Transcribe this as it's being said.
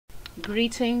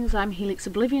Greetings, I'm Helix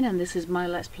Oblivion and this is my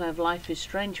Let's Play of Life is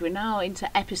Strange. We're now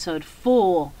into episode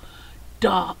 4,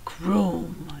 Dark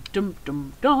Room. Dum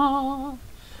dum da.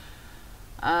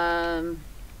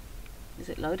 Is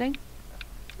it loading?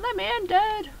 Let me in,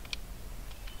 dude.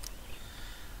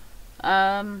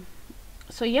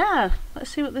 So yeah, let's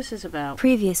see what this is about.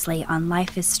 Previously on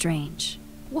Life is Strange.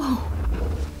 Whoa.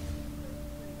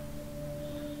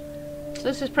 So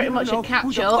this is pretty much a catch-up.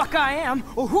 Who the fuck I am,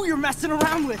 or who you're messing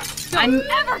around with. Don't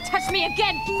ever touch me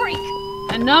again, freak!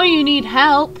 I know you need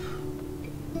help.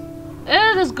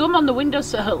 There's gum on the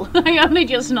windowsill. I only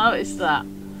just noticed that.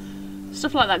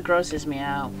 Stuff like that grosses me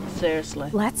out.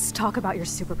 Seriously. Let's talk about your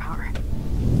superpower.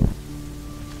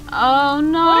 Oh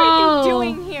no! What are you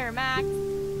doing here, Max?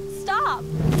 Stop!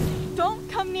 Don't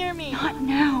come near me! Not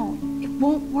now. It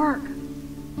won't work.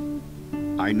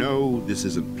 I know this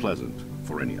isn't pleasant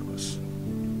for any of us.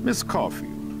 Miss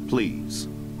Caulfield, please,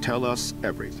 tell us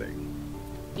everything.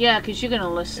 Yeah, because you're going to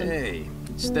listen. Hey,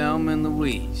 it's Thelma and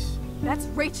Louise. That's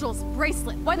Rachel's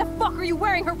bracelet. Why the fuck are you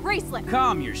wearing her bracelet?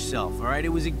 Calm yourself, alright? It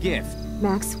was a gift.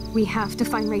 Max, we have to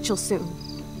find Rachel soon.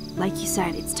 Like you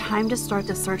said, it's time to start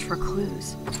the search for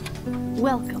clues.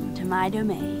 Welcome to my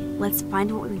domain. Let's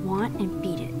find what we want and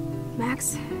beat it.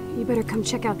 Max, you better come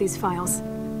check out these files.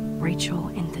 Rachel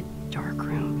in the dark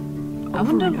room. I Over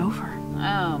wonder- and over.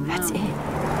 Oh, man. That's it.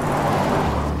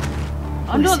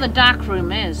 I wonder what the dark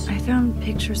room is. I found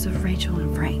pictures of Rachel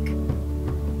and Frank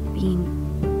being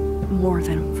more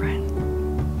than a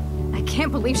friend. I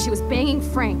can't believe she was banging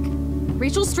Frank.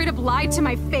 Rachel straight up lied to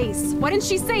my face. Why didn't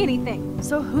she say anything?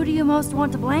 So who do you most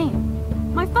want to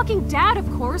blame? My fucking dad, of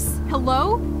course.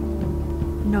 Hello?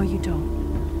 No, you don't.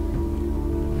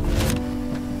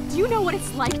 Do you know what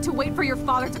it's like to wait for your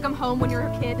father to come home when you're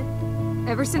a kid?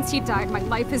 Ever since he died, my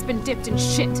life has been dipped in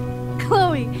shit.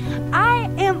 Chloe, I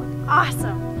am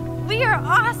awesome. We are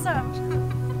awesome.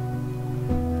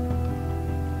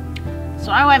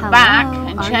 So I went back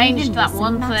and Are you changed even that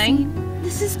one listening, thing, Maxine?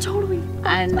 This is totally fucked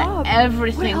and up. What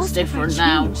everything's else have I different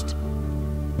now. changed?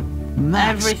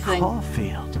 Max Everything.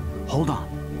 Caulfield. Hold on.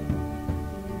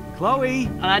 Chloe!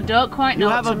 And I don't quite know You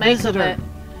what have to a make visitor. of it.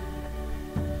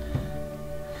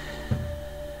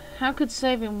 How could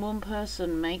saving one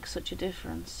person make such a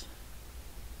difference?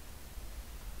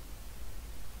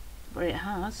 But it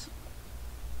has.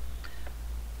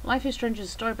 Life is Strange is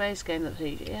a story-based game that...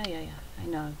 Yeah, I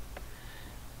know.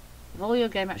 If all your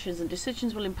game actions and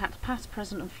decisions will impact past,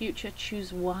 present and future,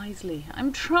 choose wisely.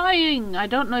 I'm trying! I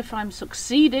don't know if I'm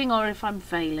succeeding or if I'm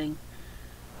failing.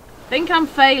 I think I'm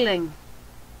failing.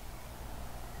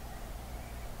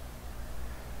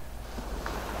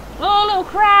 Oh, little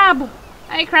crab!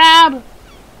 Hey, crab!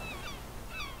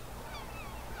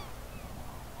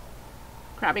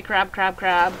 Crabby crab, crab,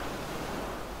 crab.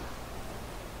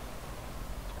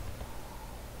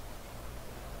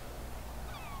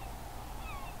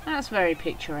 That's very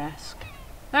picturesque.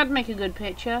 That'd make a good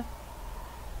picture.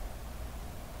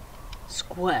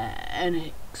 Square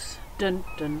Enix. Dun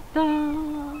dun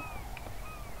dun.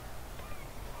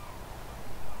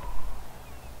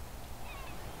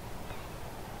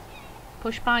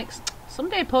 Push bikes.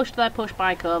 Somebody pushed their push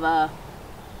bike over.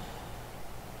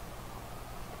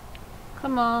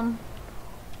 Come on.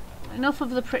 Enough of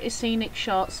the pretty scenic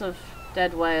shots of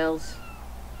dead whales.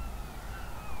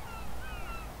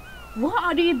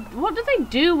 What do they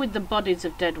do with the bodies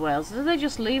of dead whales? Do they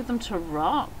just leave them to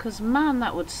rot? 'Cause man,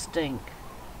 that would stink.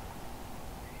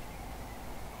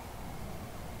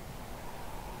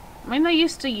 I mean, they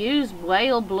used to use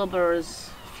whale blubber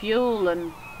as fuel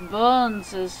and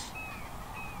bones as...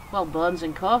 well, bones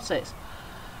and corsets.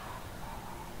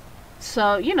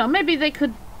 So, you know, maybe they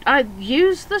could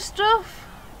use the stuff?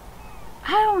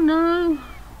 I don't know.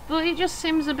 But it just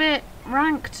seems a bit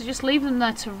rank to just leave them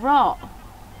there to rot.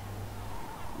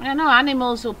 I mean, I know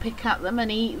animals will pick at them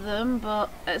and eat them,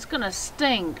 but it's gonna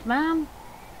stink, man.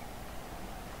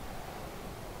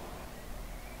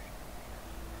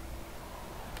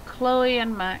 Chloe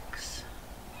and Max.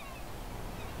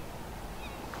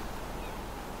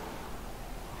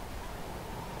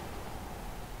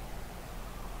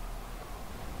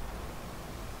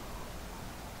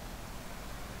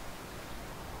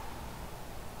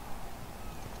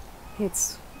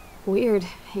 It's weird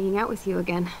hanging out with you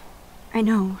again. I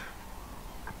know.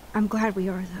 I'm glad we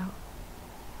are, though.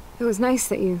 It was nice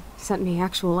that you sent me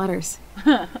actual letters.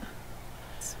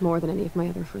 It's more than any of my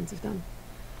other friends have done.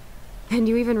 And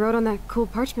you even wrote on that cool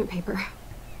parchment paper.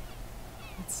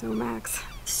 It's so Max.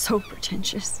 So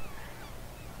pretentious.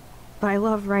 But I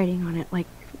love writing on it like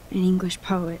an English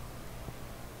poet.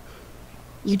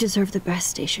 You deserve the best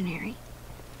stationery.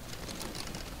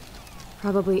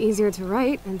 Probably easier to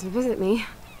write than to visit me.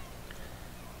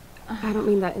 I don't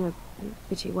mean that in a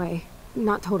bitchy way.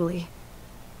 Not totally.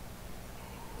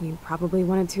 You probably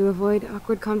wanted to avoid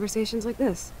awkward conversations like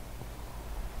this.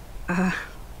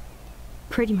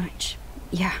 Pretty much,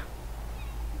 yeah.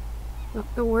 Look,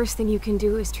 the worst thing you can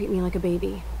do is treat me like a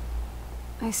baby.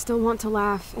 I still want to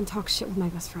laugh and talk shit with my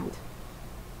best friend.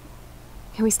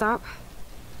 Can we stop?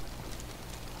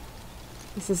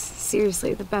 This is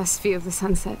seriously the best view of the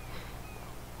sunset.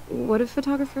 What do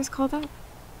photographers call that?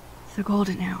 The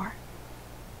golden hour.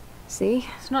 See?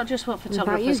 It's not just what Without you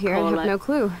photographers here, call I have it. no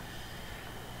clue.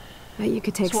 Bet you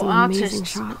could take It's what some amazing artists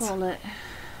shots. call it.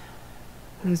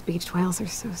 Those beached whales are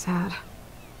so sad.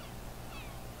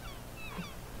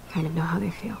 I kind of know how they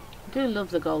feel. I do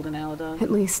love the golden hour, though. At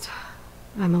least,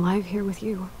 I'm alive here with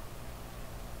you.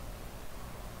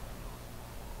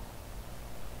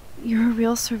 You're a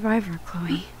real survivor,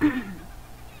 Chloe.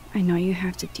 I know you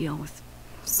have to deal with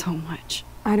so much.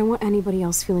 I don't want anybody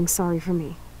else feeling sorry for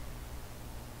me.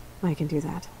 I can do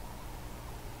that.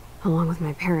 Along with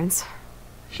my parents.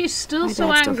 She's still My so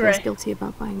dad still angry. feels guilty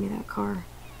about buying me that car.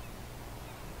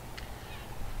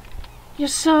 You're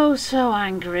so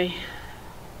angry.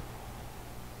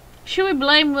 Should we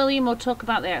blame William or talk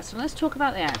about the accident? Let's talk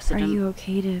about the Are accident. you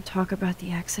okay to talk about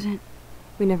the accident?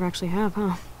 We never actually have,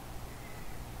 huh?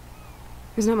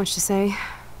 There's not much to say.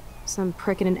 Some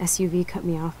prick in an SUV cut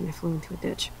me off and I flew into a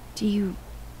ditch. Do you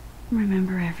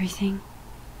remember everything?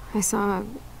 I saw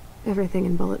everything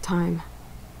in bullet time.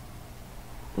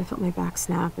 I felt my back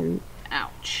snap and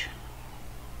Ouch.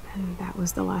 that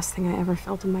was the last thing I ever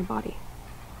felt in my body.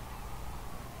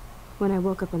 When I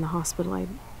woke up in the hospital, I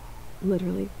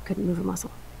literally couldn't move a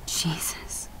muscle.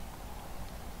 Jesus.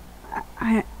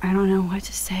 I don't know what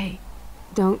to say.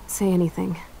 Don't say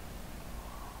anything.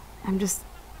 I'm just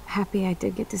happy I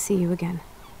did get to see you again.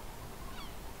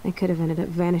 I could have ended up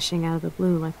vanishing out of the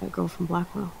blue like that girl from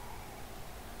Blackwell.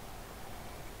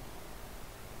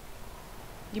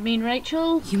 You mean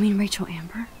Rachel? You mean Rachel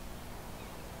Amber?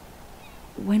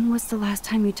 When was the last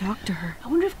time you talked to her? I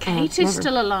wonder if Kate is never.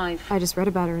 still alive. I just read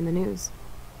about her in the news.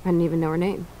 I didn't even know her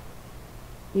name.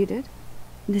 You did?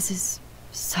 This is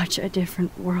such a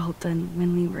different world than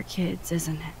when we were kids,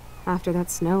 isn't it? After that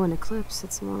snow and eclipse,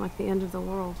 it's more like the end of the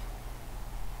world.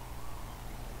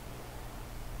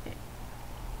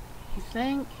 You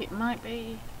think it might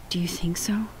be? Do you think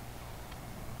so?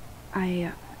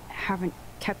 I haven't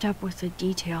kept up with the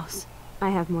details. I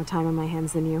have more time on my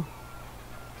hands than you.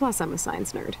 Plus, I'm a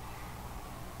science nerd.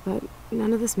 But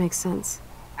none of this makes sense.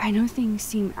 I know things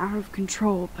seem out of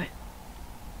control, but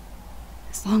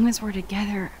as long as we're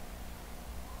together,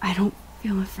 I don't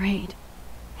feel afraid.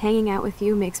 Hanging out with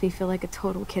you makes me feel like a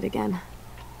total kid again.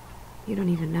 You don't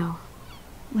even know.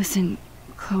 Listen,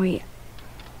 Chloe,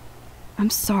 I'm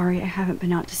sorry I haven't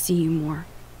been out to see you more.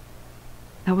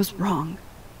 That was wrong.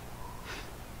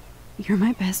 You're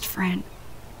my best friend.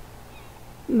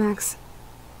 Max,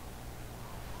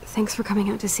 thanks for coming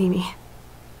out to see me.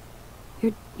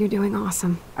 You're doing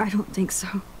awesome. I don't think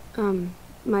so.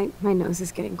 My nose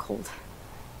is getting cold.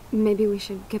 Maybe we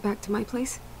should get back to my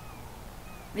place?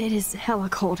 It is hella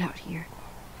cold out here.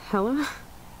 Hella?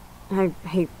 I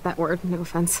hate that word, no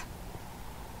offense.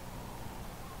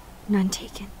 None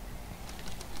taken.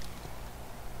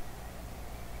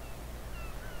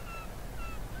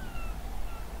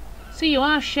 So you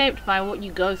are shaped by what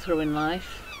you go through in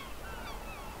life.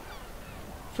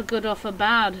 For good or for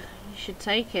bad, you should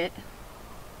take it.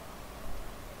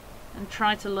 And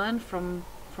try to learn from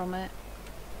it.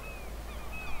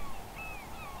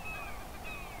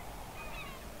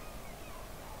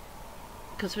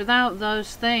 Because without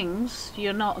those things,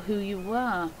 you're not who you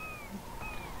were.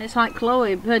 It's like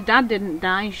Chloe, her dad didn't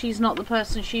die, she's not the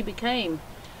person she became.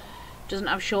 Doesn't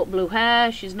have short blue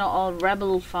hair, she's not all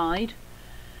rebel-fied.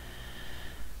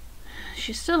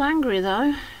 She's still angry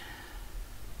though. I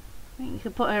think you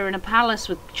could put her in a palace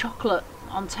with chocolate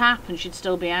on tap and she'd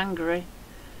still be angry.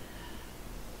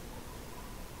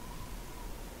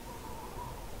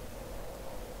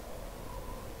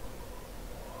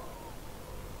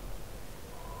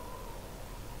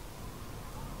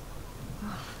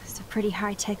 It's a pretty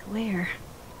high-tech lair.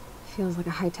 Feels like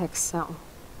a high-tech cell.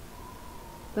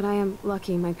 But I am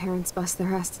lucky my parents bust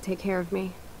their ass to take care of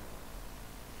me.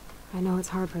 I know it's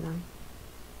hard for them.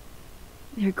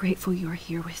 They're grateful you're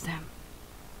here with them.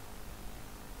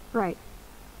 Right.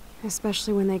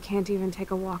 Especially when they can't even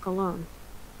take a walk alone.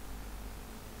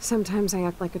 Sometimes I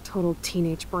act like a total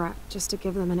teenage brat just to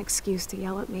give them an excuse to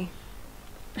yell at me.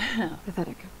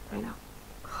 Pathetic, I know.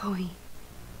 Chloe,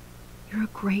 you're a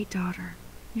great daughter.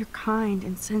 You're kind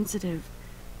and sensitive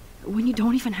when you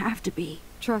don't even have to be.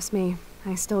 Trust me,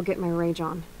 I still get my rage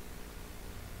on.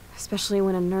 Especially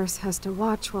when a nurse has to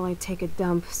watch while I take a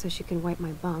dump so she can wipe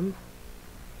my bum.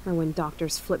 Or when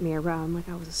doctors flip me around like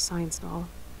I was a science doll.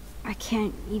 I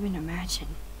can't even imagine.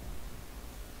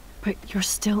 But you're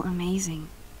still amazing.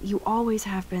 You always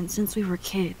have been since we were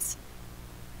kids.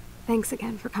 Thanks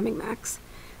again for coming, Max.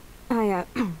 I,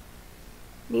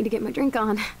 need to get my drink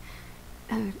on.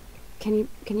 Can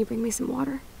you bring me some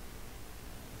water?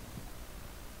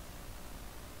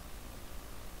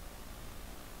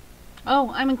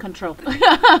 Oh, I'm in control.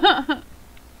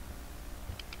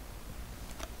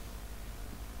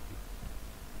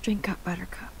 Drink up,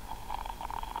 Buttercup.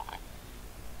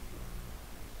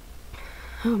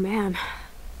 Oh man.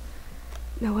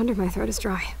 No wonder my throat is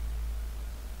dry.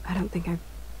 I don't think I've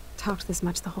talked this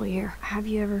much the whole year. Have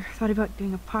you ever thought about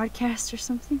doing a podcast or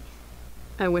something?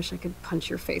 I wish I could punch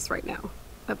your face right now.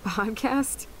 A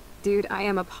podcast? Dude, I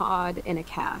am a pod in a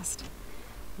cast.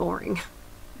 Boring.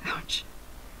 Ouch.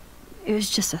 It was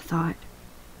just a thought.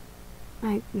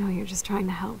 I know you're just trying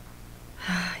to help.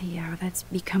 Yeah, that's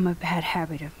become a bad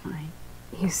habit of mine.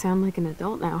 You sound like an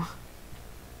adult now.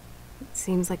 It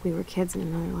seems like we were kids in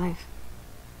another life.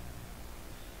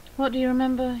 What do you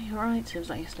remember? You're right, seems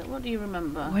like you're still. What do you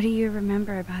remember? What do you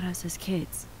remember about us as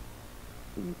kids?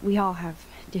 We all have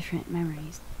different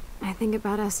memories. I think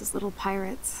about us as little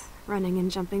pirates, running and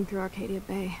jumping through Arcadia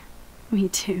Bay. Me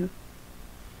too.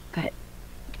 But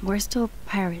we're still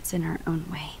pirates in our own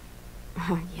way.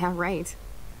 Yeah, right.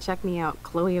 Check me out,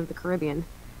 Chloe of the Caribbean.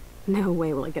 No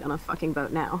way will I get on a fucking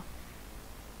boat now.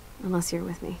 Unless you're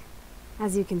with me.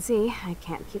 As you can see, I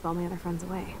can't keep all my other friends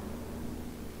away.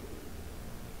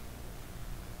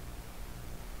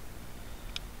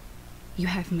 You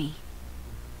have me.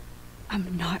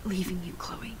 I'm not leaving you,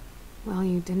 Chloe. Well,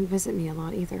 you didn't visit me a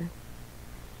lot either.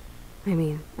 I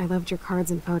mean, I loved your cards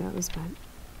and photos, but...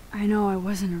 I know I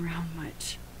wasn't around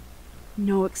much.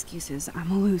 No excuses,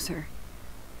 I'm a loser.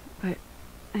 But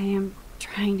I am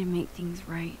trying to make things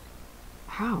right.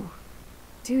 How?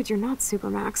 Dude, you're not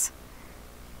Supermax.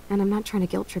 And I'm not trying to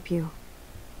guilt trip you.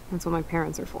 That's what my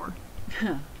parents are for.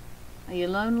 Are you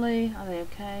lonely? Are they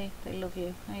okay? They love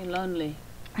you. Are you lonely?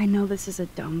 I know this is a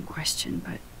dumb question,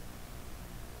 but...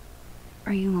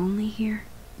 Are you lonely here?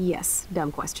 Yes,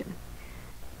 dumb question.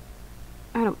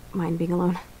 I don't mind being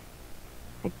alone.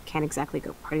 I can't exactly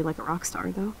go party like a rock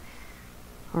star, though.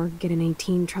 Or get in any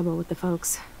teen trouble with the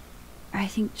folks. I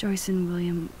think Joyce and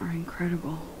William are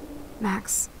incredible.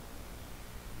 Max,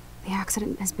 the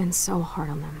accident has been so hard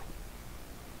on them.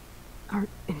 Our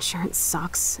insurance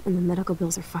sucks, and the medical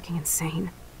bills are fucking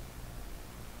insane.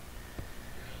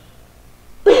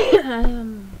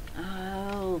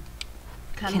 Oh,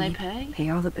 can they pay? Pay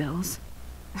all the bills?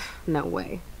 No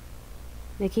way.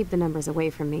 They keep the numbers away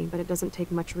from me, but it doesn't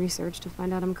take much research to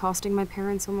find out I'm costing my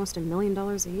parents almost $1 million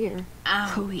a year.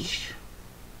 Ouch. Chloe,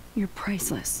 you're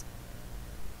priceless.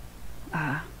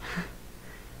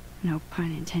 No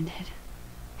pun intended.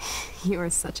 You are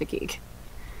such a geek.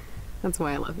 That's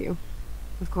why I love you.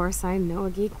 Of course, I know a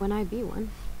geek when I be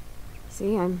one.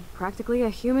 See, I'm practically a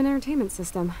human entertainment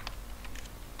system.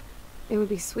 It would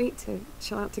be sweet to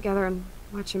chill out together and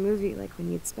watch a movie like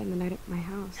when you'd spend the night at my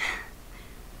house.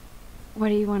 What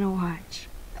do you want to watch?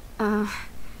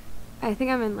 I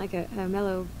think I'm in like a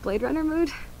mellow Blade Runner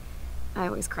mood. I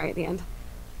always cry at the end.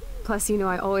 Plus, you know,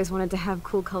 I always wanted to have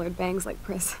cool colored bangs like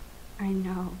Pris. I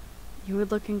know. You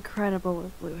would look incredible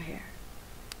with blue hair.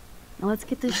 Now let's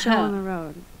get this show on the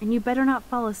road. And you better not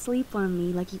fall asleep on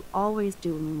me like you always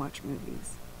do when we watch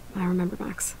movies. I remember,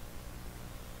 Max.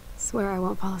 Swear I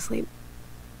won't fall asleep.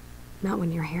 Not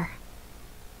when you're here.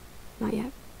 Not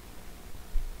yet.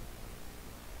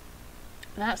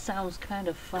 That sounds kind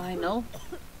of final.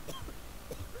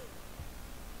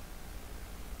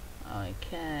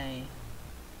 Okay.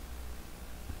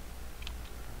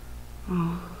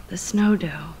 Oh, the snow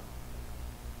dough.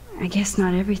 I guess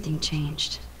not everything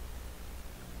changed.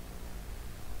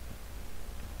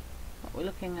 What are we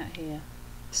looking at here?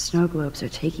 Snow globes are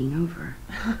taking over.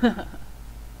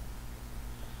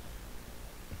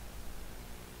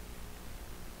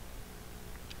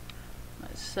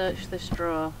 Let's search this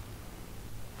drawer.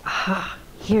 Aha,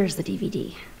 here's the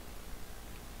DVD.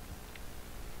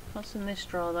 What's in this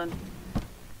drawer then?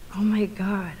 Oh my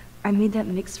god, I made that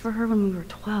mix for her when we were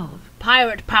 12.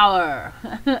 Pirate power!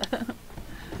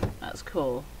 That's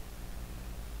cool.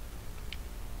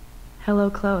 Hello,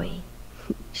 Chloe.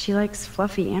 She likes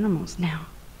fluffy animals now.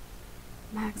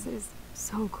 Max, it is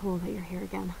so cool that you're here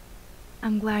again.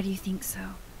 I'm glad you think so.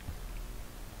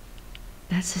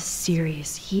 That's a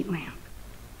serious heat lamp.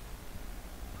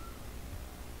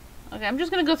 Okay, I'm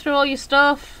just gonna go through all your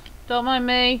stuff. Don't mind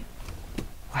me.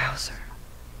 Wowzer.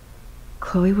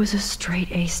 Chloe was a straight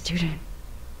A student.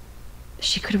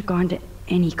 She could have gone to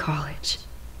any college.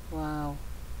 Wow.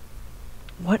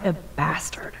 What a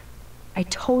bastard. I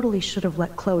totally should have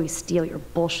let Chloe steal your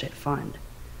bullshit fund,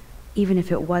 even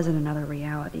if it wasn't another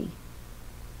reality.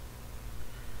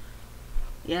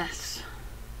 Yes.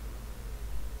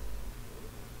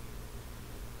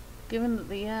 Given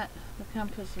that the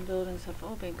campus and buildings have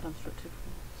all been constructed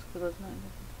for schools,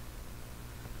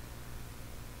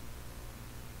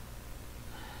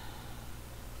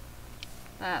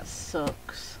 that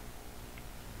sucks.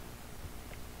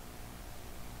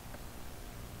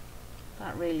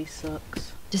 That really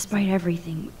sucks. Despite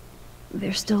everything,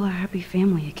 they're still a happy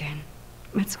family again.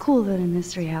 It's cool that in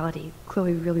this reality,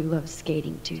 Chloe really loves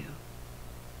skating too.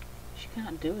 She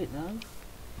can't do it though.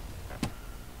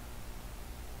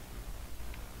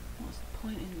 What's the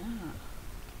point in that?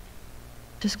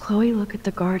 Does Chloe look at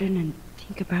the garden and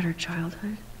think about her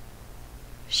childhood?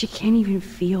 She can't even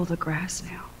feel the grass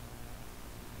now.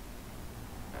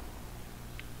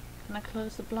 Can I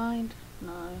close the blind?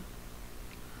 No.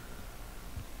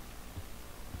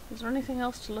 Is there anything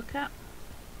else to look at?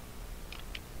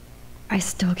 I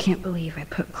still can't believe I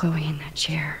put Chloe in that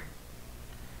chair.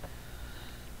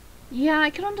 Yeah, I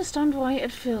can understand why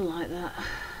it'd feel like that.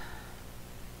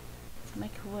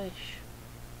 Make a wish.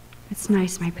 It's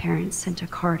nice my parents sent a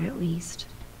card at least.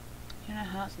 In our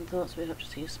hearts and thoughts, we hope to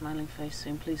see your smiling face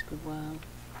soon. Please, goodwill.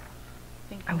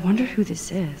 I wonder who this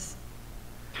is.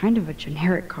 Kind of a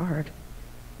generic card.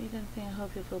 You don't think I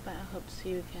hope you'll feel better. I hope to see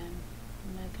you again,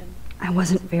 Megan. I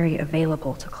wasn't very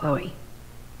available to Chloe.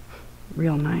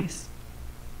 Real nice.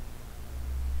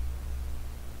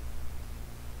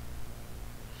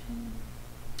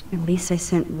 At least I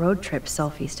sent road trip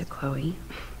selfies to Chloe.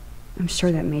 I'm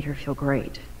sure that made her feel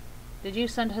great. Did you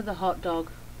send her the hot dog?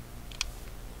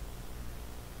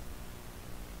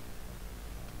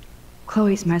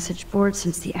 Chloe's message board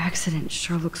since the accident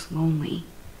sure looks lonely.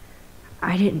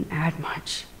 I didn't add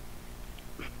much.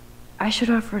 I should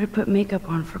offer to put makeup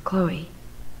on for Chloe.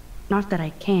 Not that I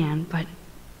can, but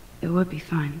it would be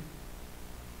fun.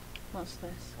 What's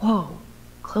this? Whoa,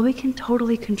 Chloe can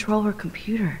totally control her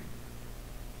computer.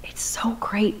 It's so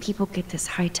great people get this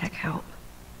high-tech help.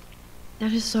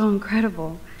 That is so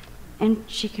incredible. And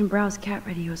she can browse cat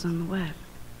videos on the web.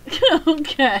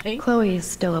 Okay. Chloe is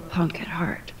still a punk at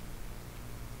heart.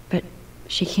 But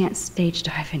she can't stage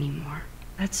dive anymore.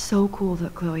 That's so cool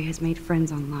that Chloe has made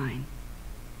friends online.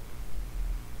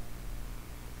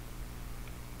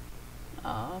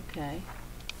 Oh, okay.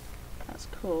 That's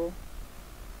cool.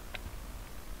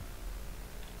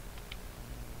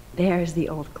 There's the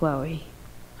old Chloe.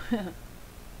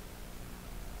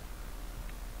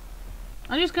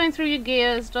 I'm just going through your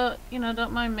gears.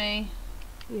 Don't mind me.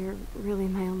 You're really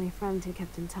my only friend who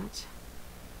kept in touch.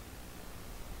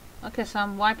 Okay, so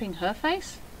I'm wiping her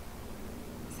face?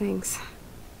 Thanks.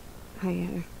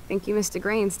 I think you missed a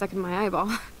grain stuck in my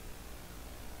eyeball.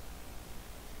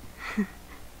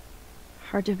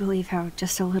 Hard to believe how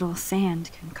just a little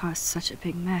sand can cause such a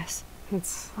big mess.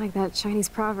 It's like that Chinese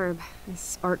proverb. A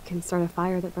spark can start a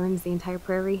fire that burns the entire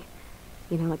prairie.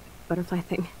 You know, like butterfly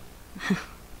thing.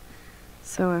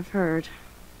 So I've heard.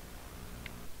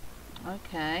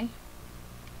 Okay.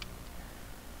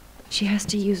 She has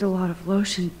to use a lot of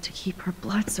lotion to keep her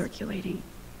blood circulating.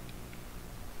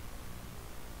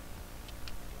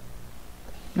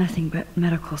 Nothing but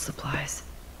medical supplies.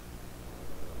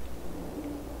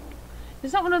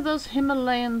 Is that one of those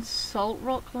Himalayan salt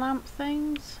rock lamp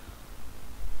things?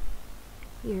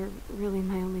 You're really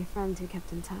my only friend who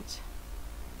kept in touch.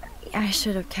 I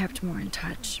should have kept more in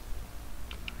touch.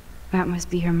 That must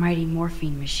be her mighty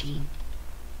morphine machine.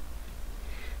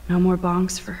 No more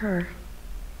bongs for her.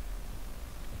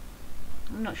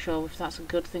 I'm not sure if that's a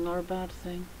good thing or a bad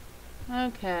thing.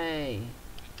 Okay.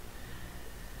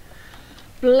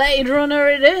 Blade Runner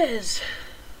it is!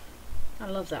 I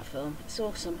love that film. It's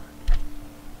awesome.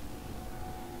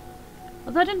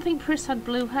 Although I didn't think Pris had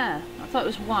blue hair. I thought it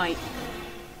was white.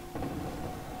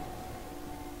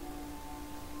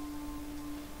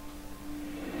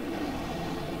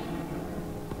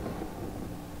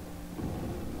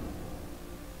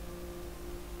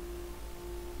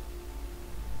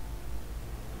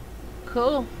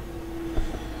 Cool.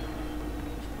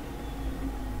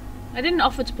 I didn't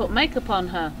offer to put makeup on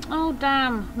her. Oh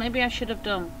damn, maybe I should have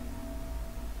done.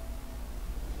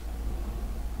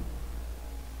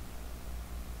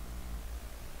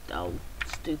 Oh,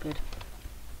 stupid.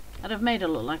 I'd have made her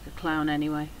look like a clown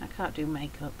anyway. I can't do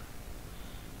makeup.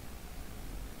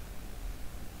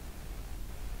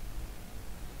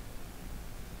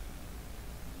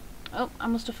 Oh, I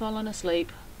must have fallen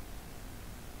asleep.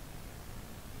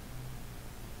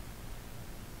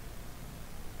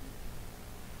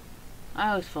 I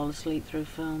always fall asleep through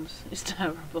films. It's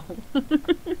terrible. I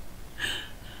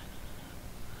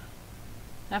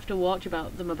have to watch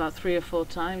them about 3 or 4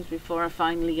 times before I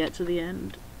finally get to the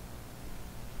end.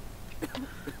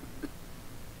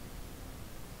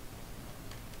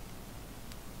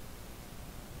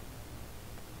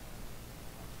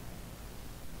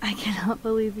 I cannot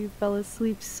believe you fell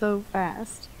asleep so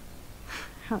fast.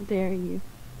 How dare you?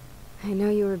 I know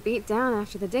you were beat down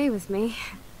after the day with me,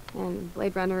 and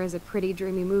Blade Runner is a pretty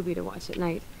dreamy movie to watch at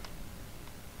night.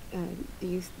 Do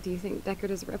you think Deckard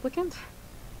is a replicant?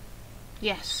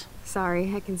 Yes.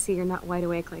 Sorry, I can see you're not wide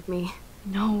awake like me.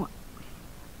 No,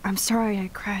 I'm sorry I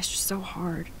crashed so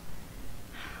hard.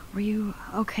 Were you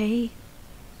okay?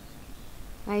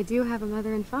 I do have a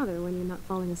mother and father when you're not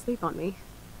falling asleep on me.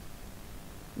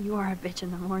 You are a bitch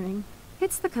in the morning.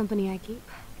 It's the company I keep.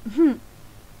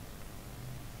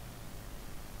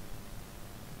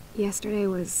 Yesterday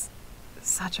was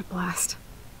such a blast.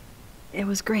 It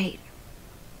was great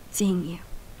seeing you.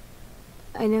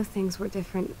 I know things were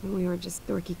different when we were just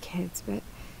dorky kids, but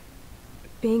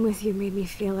being with you made me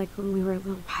feel like when we were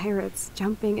little pirates,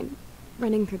 jumping and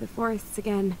running through the forests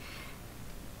again.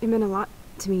 It meant a lot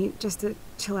to me just to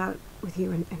chill out with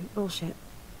you and bullshit.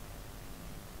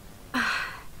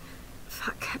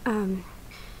 Fuck, I'm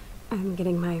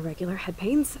getting my regular head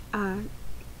pains.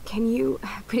 Can you,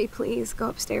 pretty please, go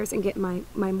upstairs and get my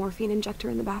morphine injector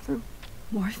in the bathroom?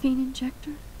 Morphine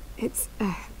injector? It's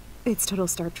total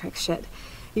Star Trek shit.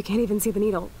 You can't even see the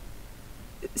needle.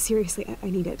 Seriously, I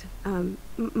need it.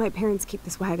 My parents keep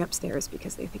this wag upstairs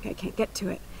because they think I can't get to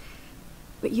it.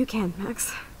 But you can,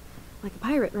 Max. Like a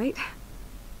pirate, right?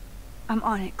 I'm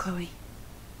on it, Chloe.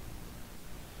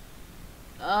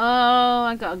 Oh,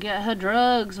 I gotta get her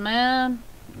drugs, man.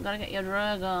 You gotta get your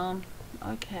drug on.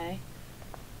 Okay.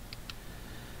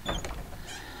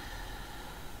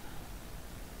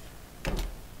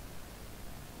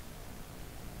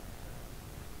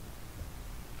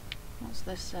 What's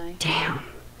this say? Damn.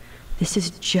 This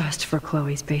is just for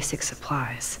Chloe's basic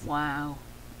supplies. Wow.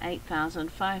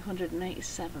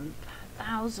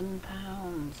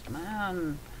 £8,587,000,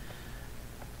 man.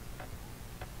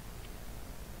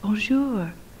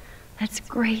 Bonjour. That's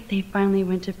great they finally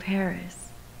went to Paris.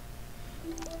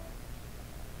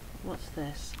 What's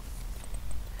this?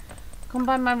 Come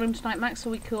by my room tonight, Max. Are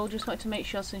we cool? Just wanted to make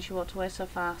sure since you walked away so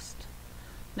fast.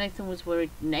 Nathan was worried.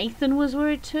 Nathan was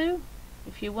worried too?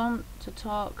 If you want to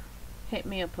talk, hit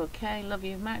me up, okay? Love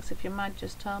you, Max. If you're mad,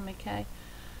 just tell me, okay?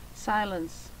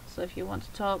 Silence. So if you want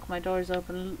to talk, my door is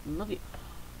open. Love you.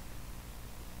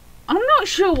 I'm not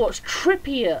sure what's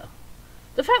trippier.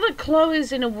 The fact that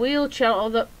Chloe's in a wheelchair or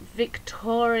that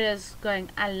Victoria's going,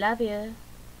 I love you.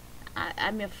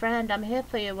 I'm your friend. I'm here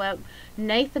for you. Well,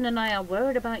 Nathan and I are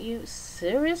worried about you.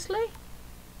 Seriously?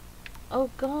 Oh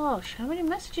gosh. How many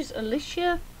messages?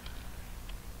 Alicia?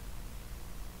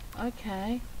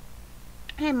 Okay.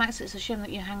 Hey Max, it's a shame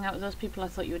that you hang out with those people. I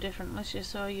thought you were different. Alicia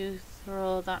saw you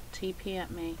throw that TP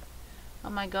at me. Oh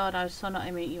my god, I was so not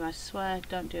aiming at you. I swear,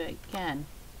 don't do it again.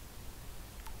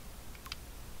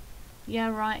 Yeah,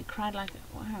 right. I cried like...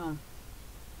 Wow.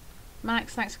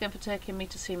 Max, thanks again for taking me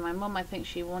to see my mum. I think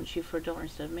she wants you for a daughter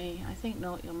instead of me. I think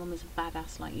not. Your mum is a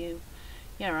badass like you.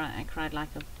 Yeah, right. I cried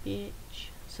like a bitch.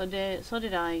 So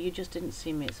did I. You just didn't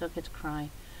see me. It's okay to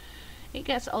cry. It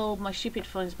gets old. My stupid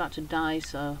phone is about to die,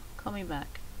 so call me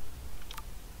back.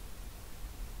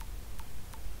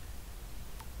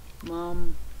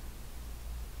 Mum.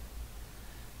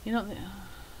 You know...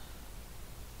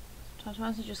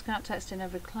 Sometimes you just can't text in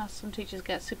every class. Some teachers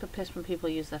get super pissed when people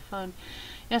use their phone.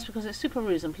 Yes, because it's super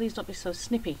rude, and please don't be so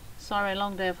snippy. Sorry,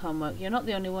 long day of homework. You're not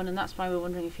the only one, and that's why we're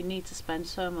wondering if you need to spend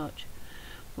so much.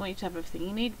 We want you to have everything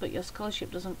you need, but your scholarship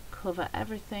doesn't cover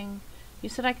everything. You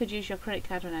said I could use your credit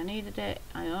card when I needed it.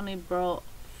 I only brought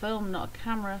film, not a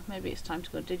camera. Maybe it's time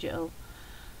to go digital.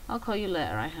 I'll call you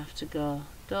later. I have to go.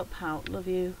 Don't pout. Love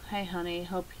you. Hey, honey.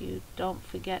 Hope you don't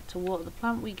forget to water the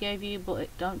plant we gave you,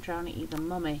 but don't drown it either,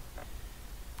 Mummy.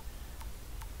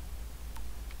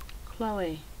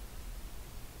 Chloe.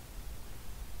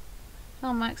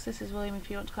 Oh Max, this is William.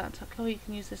 If you want to contact Chloe, you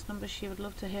can use this number. She would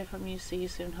love to hear from you. See you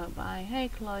soon. Hope. Bye.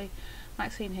 Hey Chloe,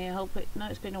 Maxine here. Hope it. No,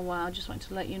 it's been a while. Just wanted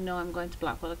to let you know I'm going to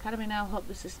Blackwell Academy now. Hope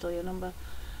this is still your number.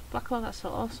 Blackwell, that's so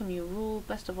awesome. You rule.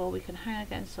 Best of all, we can hang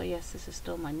again. So yes, this is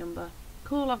still my number.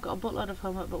 Cool. I've got a buttload of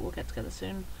homework, but we'll get together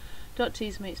soon. Don't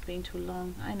tease me. It's been too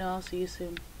long. I know. I'll see you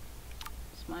soon.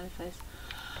 Smiley face.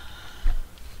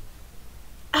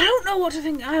 I don't know what to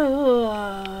think.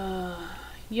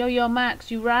 Yo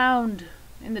Max, you round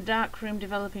in the dark room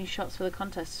developing shots for the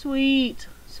contest. Sweet.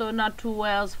 So not 2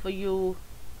 wells for you.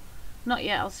 Not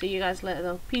yet. I'll see you guys later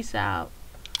though. Peace out.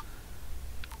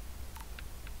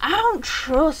 I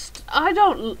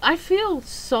feel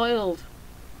soiled.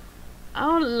 I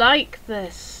don't like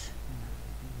this.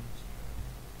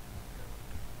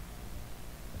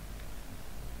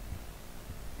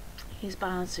 He's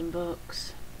balancing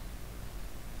books.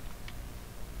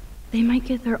 They might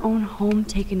get their own home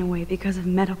taken away because of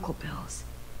medical bills.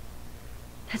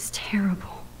 That's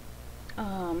terrible.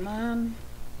 Oh, man.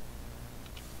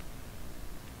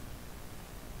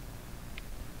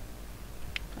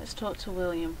 Let's talk to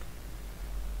William.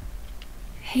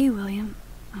 Hey, William.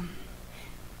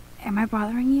 Am I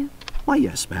bothering you? Why,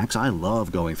 yes, Max. I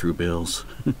love going through bills.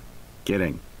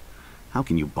 Kidding. How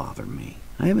can you bother me?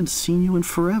 I haven't seen you in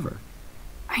forever.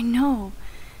 I know.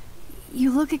 You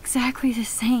look exactly the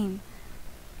same.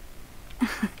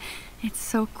 It's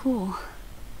so cool.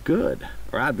 Good.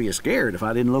 Or I'd be scared if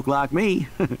I didn't look like me.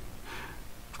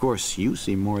 Of course, you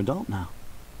seem more adult now.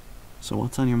 So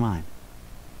what's on your mind?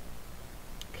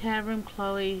 Care room,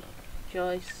 Chloe,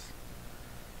 Joyce.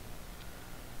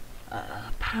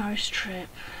 Paris trip.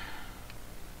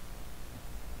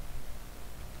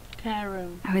 Care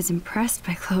room. I was impressed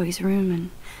by Chloe's room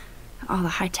and all the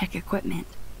high-tech equipment.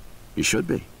 You should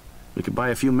be. We could buy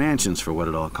a few mansions for what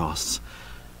it all costs.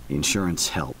 The insurance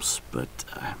helps, but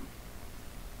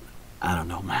I don't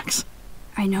know, Max.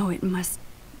 I know it must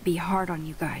be hard on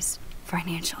you guys,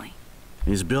 financially.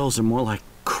 These bills are more like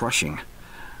crushing.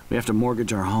 We have to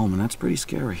mortgage our home, and that's pretty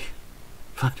scary.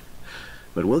 But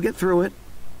we'll get through it.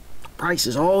 The price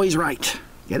is always right.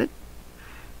 Get it?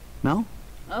 No?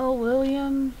 Oh,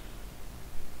 William.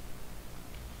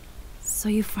 So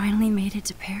you finally made it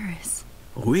to Paris.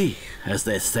 Oui, as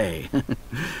they say.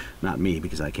 Not me,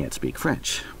 because I can't speak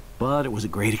French. But it was a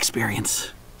great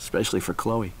experience, especially for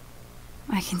Chloe.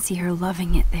 I can see her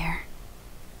loving it there.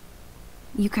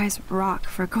 You guys rock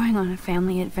for going on a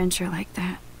family adventure like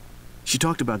that. She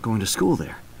talked about going to school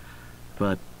there,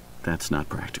 but that's not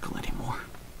practical anymore.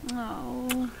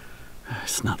 Oh.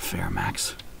 It's not fair,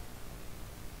 Max.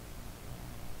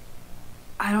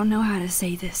 I don't know how to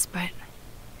say this, but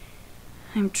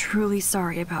I'm truly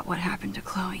sorry about what happened to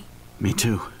Chloe. Me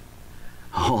too.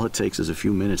 All it takes is a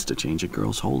few minutes to change a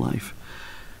girl's whole life.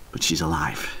 But she's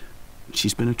alive.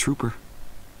 She's been a trooper.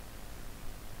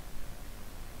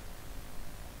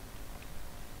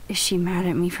 Is she mad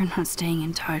at me for not staying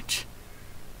in touch?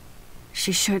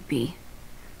 She should be.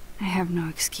 I have no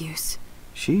excuse.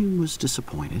 She was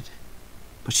disappointed,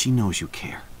 but she knows you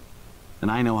care. And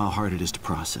I know how hard it is to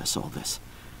process all this.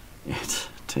 It's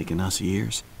taken us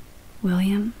years.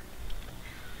 William,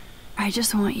 I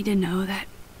just want you to know that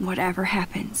whatever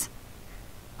happens,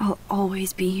 I'll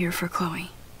always be here for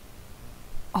Chloe.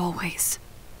 Always.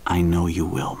 I know you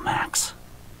will, Max.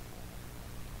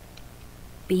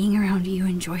 Being around you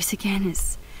and Joyce again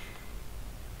is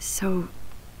so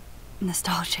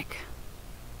nostalgic.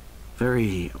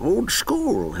 Very old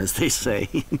school, as they say.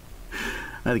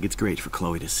 I think it's great for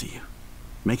Chloe to see you.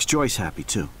 Makes Joyce happy,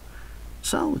 too.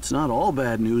 So, it's not all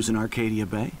bad news in Arcadia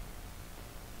Bay.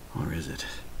 Or is it?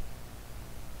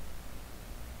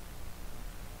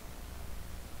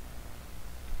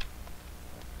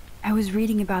 I was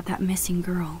reading about that missing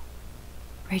girl,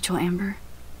 Rachel Amber.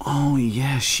 Oh,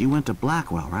 yes, she went to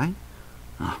Blackwell, right?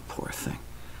 Oh, poor thing.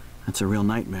 That's a real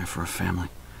nightmare for a family.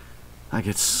 I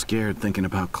get scared thinking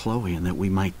about Chloe and that we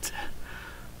might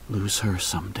lose her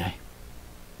someday.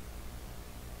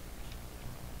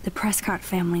 The Prescott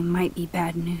family might be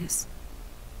bad news.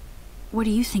 What do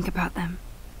you think about them?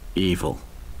 Evil.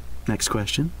 Next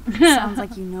question. Sounds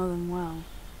like you know them well.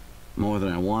 More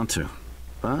than I want to.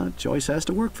 But Joyce has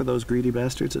to work for those greedy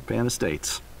bastards at Pan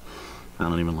Estates. I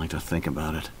don't even like to think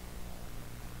about it.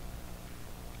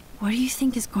 What do you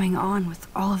think is going on with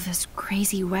all of this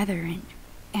crazy weather and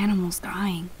animals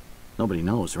dying? Nobody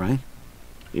knows, right?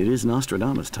 It is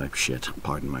Nostradamus type shit,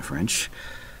 pardon my French.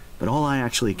 But all I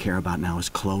actually care about now is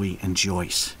Chloe and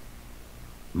Joyce.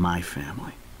 My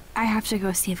family. I have to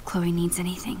go see if Chloe needs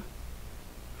anything.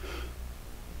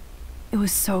 It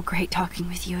was so great talking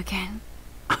with you again.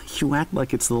 You act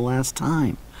like it's the last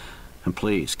time. And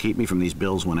please, keep me from these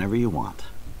bills whenever you want.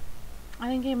 I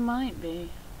think it might be.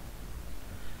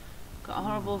 Got a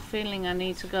horrible feeling I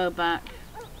need to go back.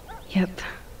 Yep,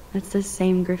 that's the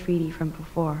same graffiti from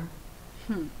before.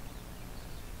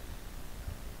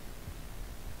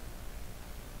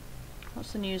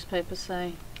 What's the newspaper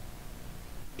say?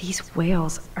 These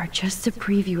whales are just a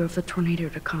preview of the tornado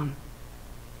to come.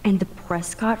 And the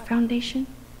Prescott Foundation?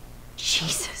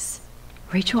 Jesus.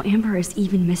 Rachel Amber is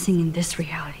even missing in this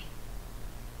reality.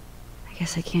 I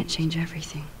guess I can't change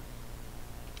everything.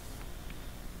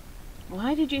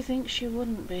 Why did you think she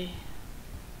wouldn't be?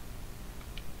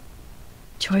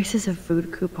 Joyce is a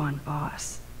food coupon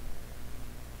boss.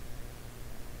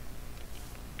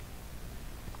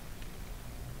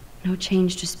 No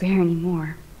change to spare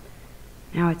anymore.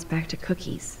 Now it's back to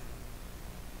cookies.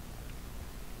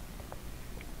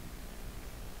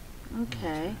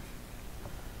 Okay.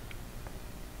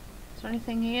 Is there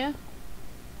anything here?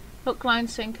 Hook, line,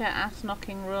 sinker, ass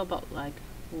knocking, robot leg.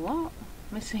 What?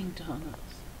 Missing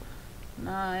donuts.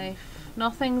 Knife.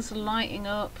 Nothing's lighting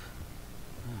up.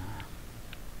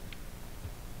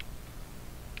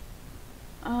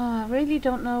 I really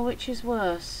don't know which is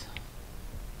worse.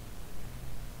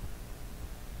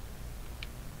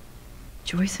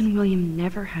 Joyce and William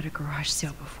never had a garage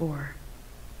sale before.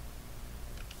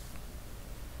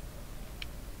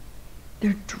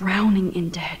 They're drowning in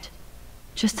debt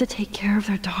just to take care of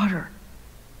their daughter.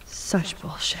 Such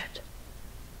bullshit.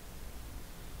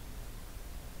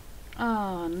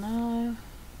 Oh no.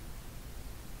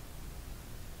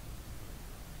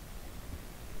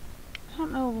 I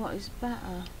don't know what is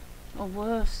better or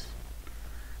worse.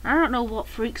 I don't know what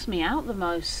freaks me out the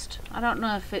most. I don't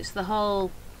know if it's the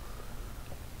whole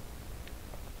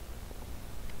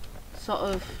sort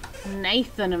of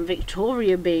Nathan and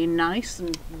Victoria being nice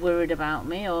and worried about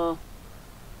me, or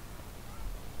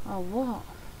what.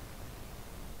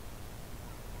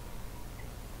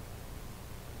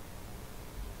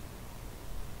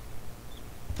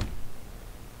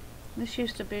 This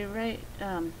used to be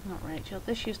not Rachel,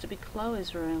 this used to be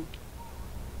Chloe's room.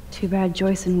 Too bad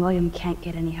Joyce and William can't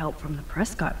get any help from the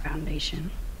Prescott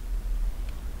Foundation.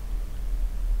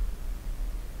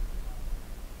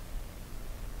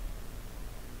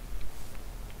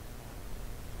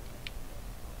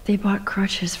 They bought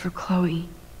crutches for Chloe,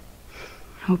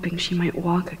 hoping she might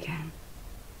walk again.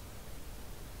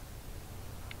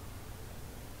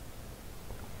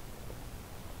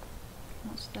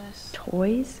 What's this?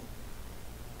 Toys?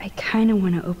 I kinda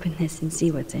wanna open this and see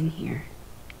what's in here.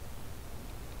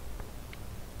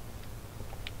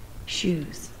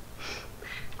 Shoes.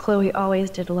 Chloe always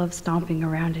did love stomping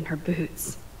around in her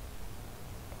boots.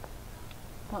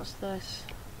 What's this?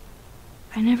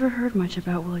 I never heard much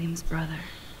about William's brother.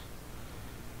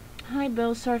 Hi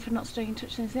Bill, sorry for not staying in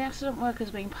touch since the accident. Work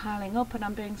has been piling up and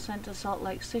I'm being sent to Salt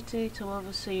Lake City to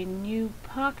oversee a new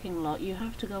parking lot. You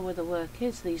have to go where the work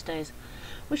is these days.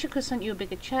 Wish I could send you a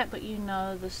bigger check, but you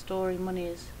know the story, money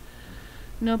is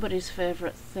nobody's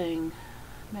favourite thing.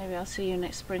 Maybe I'll see you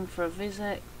next spring for a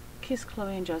visit. Kiss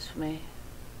Chloe and Joyce for me.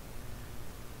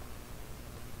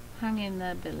 Hang in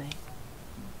there, Billy.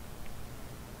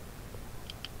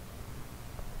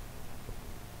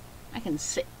 I can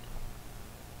sit.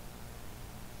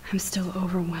 I'm still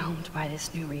overwhelmed by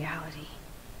this new reality.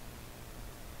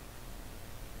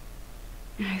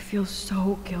 And I feel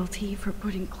so guilty for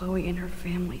putting Chloe and her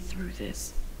family through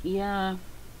this. Yeah.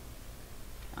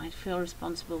 I feel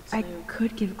responsible too. I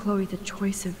could give Chloe the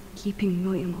choice of keeping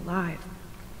William alive,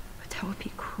 but that would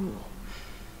be cruel.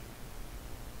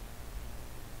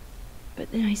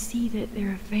 But then I see that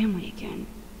they're a family again,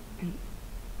 and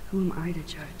who am I to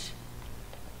judge?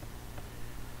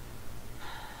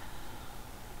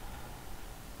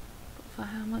 For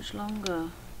how much longer?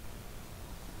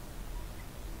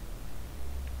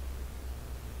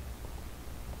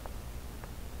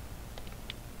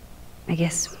 I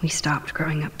guess we stopped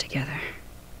growing up together.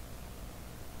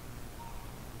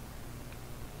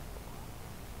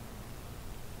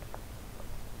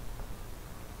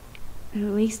 At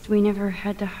least we never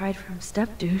had to hide from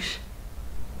step-douche.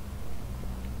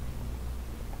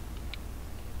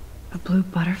 A blue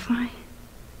butterfly?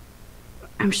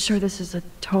 I'm sure this is a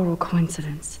total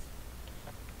coincidence.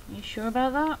 You sure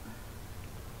about that?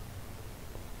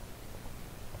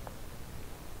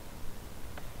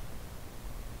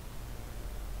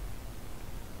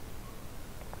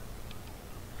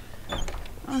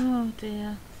 Oh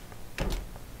dear.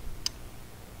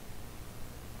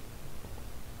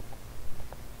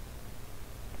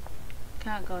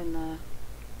 Can't go in there.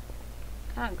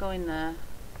 Can't go in there.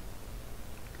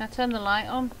 Can I turn the light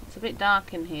on? It's a bit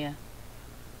dark in here.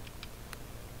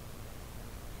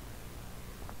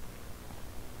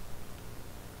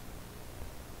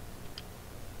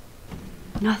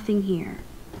 Nothing here.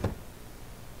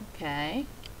 Okay.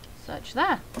 Search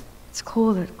there. It's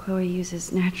cool that Chloe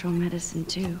uses natural medicine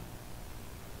too.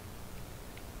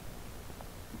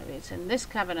 Maybe it's in this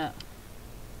cabinet.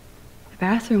 The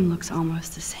bathroom looks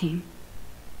almost the same.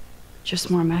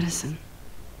 Just more medicine.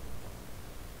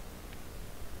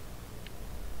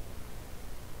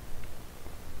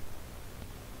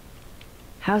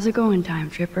 How's it going, Time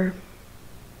Tripper?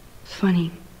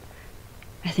 Funny.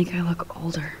 I think I look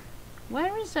older.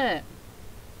 Where is it?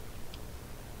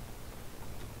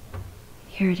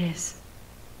 Here it is.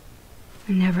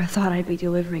 I never thought I'd be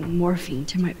delivering morphine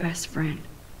to my best friend.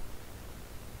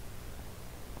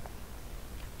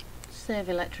 save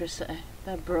electricity.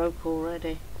 They're broke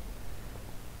already.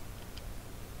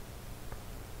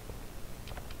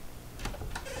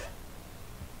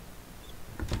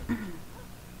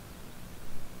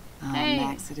 Oh, Hey.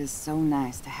 Max, it is so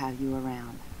nice to have you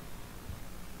around.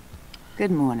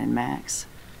 Good morning, Max.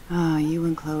 Oh, you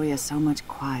and Chloe are so much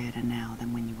quieter now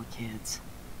than when you were kids.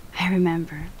 I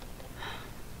remember.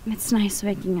 It's nice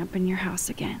waking up in your house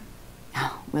again.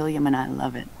 Oh, William and I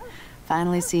love it.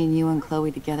 Finally seeing you and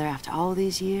Chloe together after all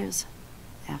these years.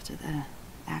 After the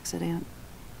accident.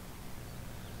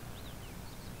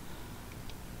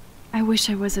 I wish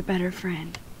I was a better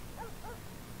friend.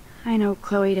 I know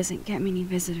Chloe doesn't get many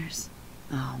visitors.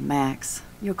 Oh, Max,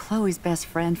 you're Chloe's best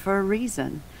friend for a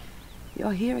reason.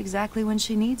 You're here exactly when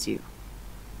she needs you.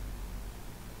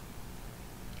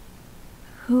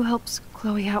 Who helps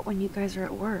Chloe out when you guys are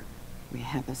at work? We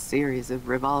have a series of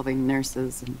revolving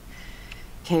nurses and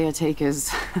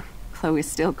caretakers. Chloe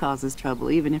still causes trouble,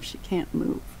 even if she can't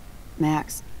move.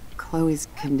 Max, Chloe's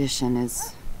condition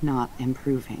is not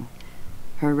improving.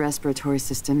 Her respiratory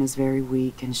system is very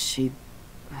weak, and she...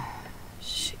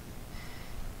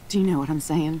 Do you know what I'm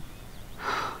saying?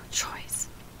 Joyce.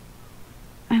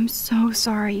 I'm so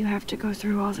sorry you have to go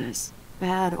through all this.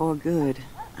 Bad or good,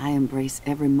 I embrace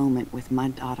every moment with my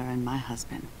daughter and my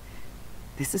husband.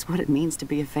 This is what it means to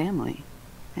be a family,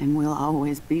 and we'll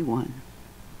always be one,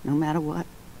 no matter what.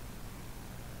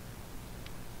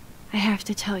 I have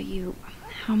to tell you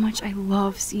how much I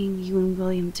love seeing you and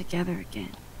William together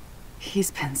again.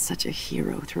 He's been such a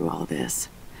hero through all this.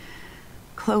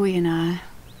 Chloe and I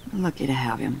are lucky to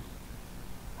have him.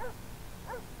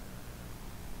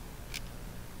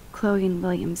 Chloe and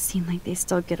William seem like they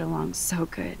still get along so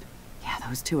good. Yeah,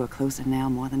 those two are closer now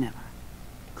more than ever.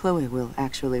 Chloe will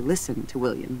actually listen to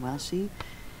William, while she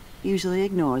usually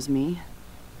ignores me.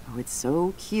 Oh, it's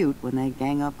so cute when they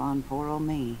gang up on poor old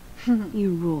me.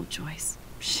 You rule, Joyce.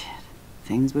 Shit,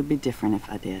 things would be different if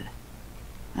I did.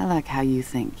 I like how you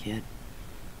think, kid.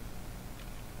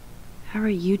 How are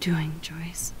you doing,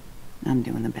 Joyce? I'm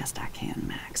doing the best I can,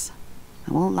 Max.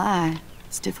 I won't lie,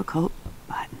 it's difficult,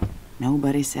 but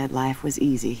nobody said life was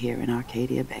easy here in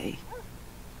Arcadia Bay.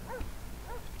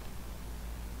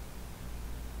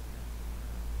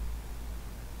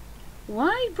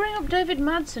 Why bring up David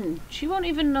Madsen? She won't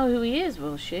even know who he is,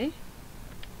 will she?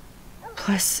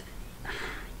 Plus,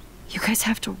 you guys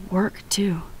have to work,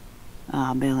 too.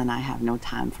 Bill and I have no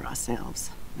time for ourselves.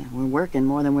 We're working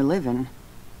more than we're living.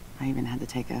 I even had to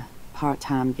take a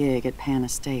part-time gig at Pan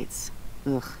Estates.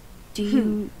 Ugh. Do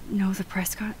you know the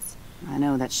Prescotts? I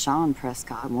know that Sean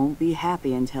Prescott won't be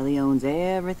happy until he owns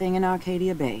everything in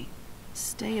Arcadia Bay.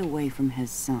 Stay away from his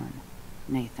son,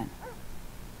 Nathan.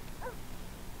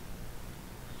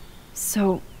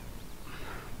 So,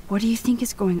 what do you think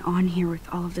is going on here with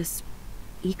all of this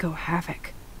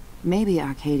eco-havoc? Maybe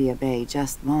Arcadia Bay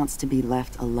just wants to be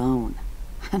left alone.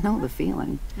 I know the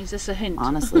feeling. Is this a hint?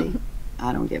 Honestly,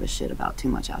 I don't give a shit about too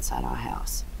much outside our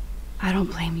house. I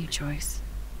don't blame you, Joyce.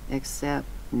 Except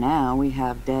now we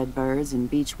have dead birds and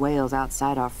beach whales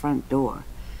outside our front door.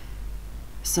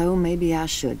 So maybe I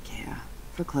should care,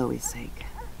 for Chloe's sake.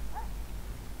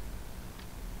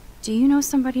 Do you know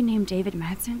somebody named David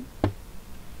Madsen?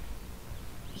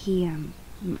 He,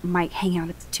 might hang out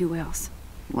at the Two Whales.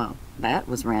 Well, that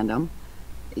was random.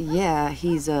 Yeah,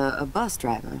 he's a bus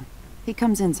driver. He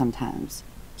comes in sometimes.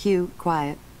 Cute,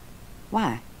 quiet.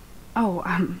 Why? Oh,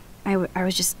 I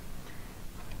was just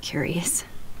curious.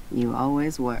 You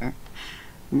always were.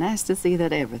 Nice to see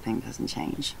that everything doesn't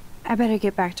change. I better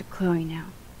get back to Chloe now.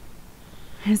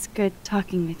 It's good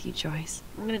talking with you, Joyce.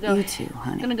 I'm gonna go. You too,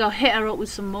 honey. I'm gonna go hit her up with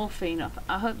some morphine.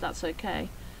 I hope that's okay.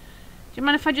 Do you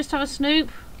mind if I just have a snoop?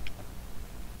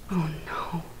 Oh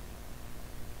no.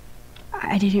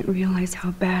 I didn't realize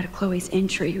how bad Chloe's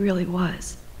injury really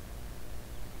was.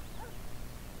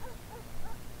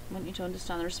 I want you to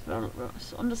understand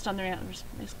the reality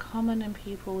is common in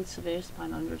people with severe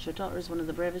spinal injuries. Your daughter is one of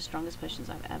the bravest, strongest patients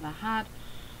I've ever had.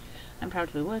 I'm proud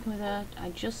to be working with her. I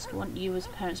just want you as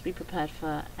parents to be prepared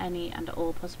for any and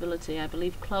all possibility. I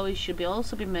believe Chloe should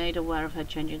also be made aware of her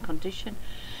changing condition.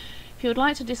 If you would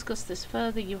like to discuss this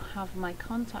further, you have my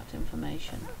contact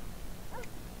information.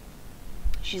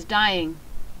 She's dying,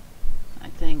 I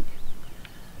think.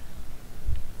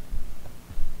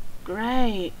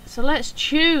 Great. So let's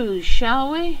choose,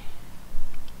 shall we?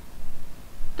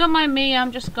 Don't mind me,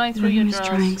 I'm just going through your William's drawers.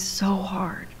 trying so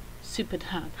hard. Super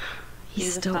dad.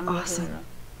 He's still awesome.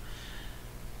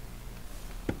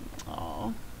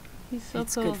 Oh, he's so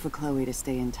It's cool. good for Chloe to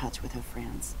stay in touch with her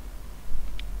friends.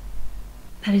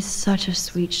 That is such a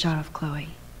sweet shot of Chloe.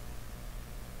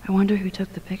 I wonder who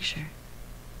took the picture.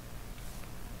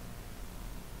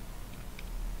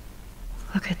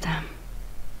 Look at them.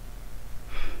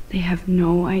 They have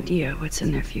no idea what's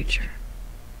in their future.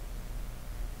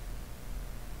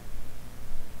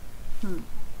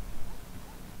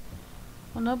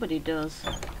 Well, nobody does.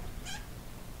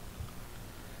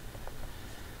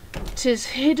 'Tis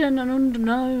hidden and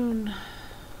unknown.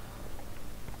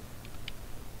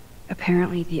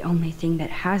 Apparently, the only thing that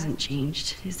hasn't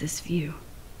changed is this view.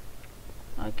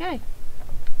 Okay.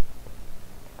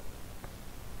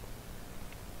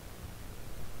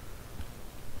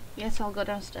 Yes, I'll go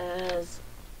downstairs.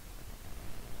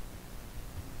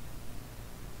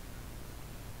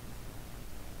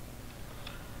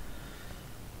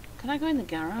 Can I go in the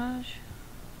garage?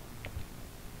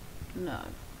 No.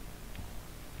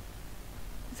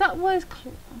 Is that where's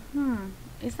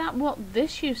is that what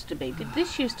this used to be? Did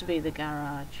this used to be the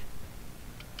garage?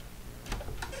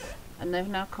 And they've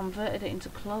now converted it into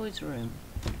Chloe's room.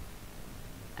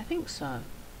 I think so.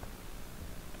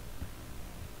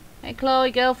 Hey Chloe,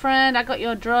 girlfriend, I got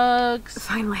your drugs.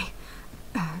 Finally.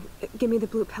 Give me the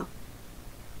blue pill.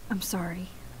 I'm sorry.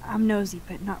 I'm nosy,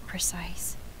 but not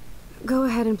precise. Go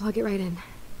ahead and plug it right in.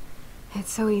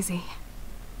 It's so easy.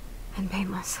 And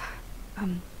painless.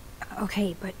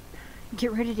 Okay, but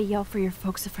get ready to yell for your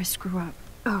folks if I screw up.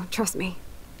 Oh, trust me.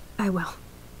 I will.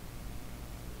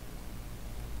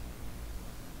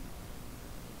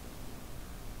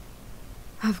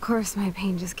 Of course, my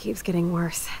pain just keeps getting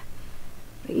worse.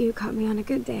 But you caught me on a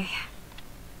good day.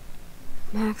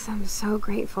 Max, I'm so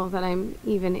grateful that I'm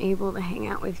even able to hang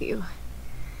out with you.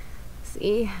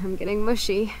 See, I'm getting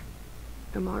mushy.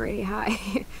 I'm already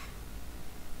high.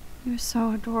 You're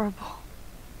so adorable.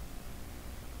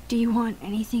 Do you want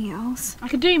anything else? I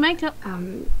could do your makeup.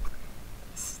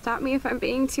 Stop me if I'm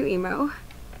being too emo.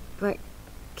 But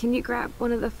can you grab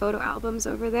one of the photo albums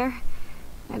over there?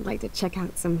 I'd like to check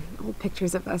out some old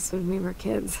pictures of us when we were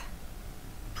kids.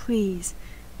 Please.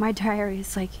 My diary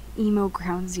is like emo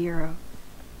ground zero.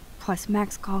 Plus,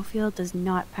 Max Caulfield does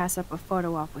not pass up a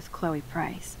photo op with Chloe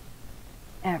Price.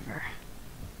 Ever.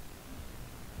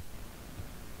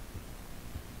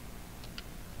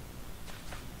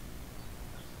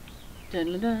 Dun,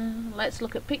 dun, dun. Let's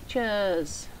look at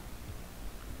pictures.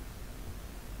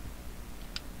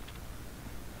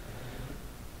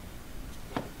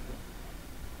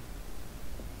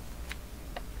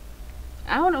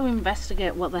 I want to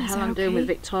investigate what the hell I'm doing with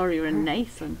Victoria and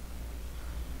Nathan.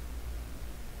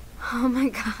 Oh my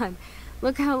god,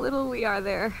 look how little we are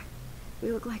there.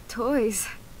 We look like toys.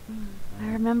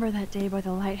 I remember that day by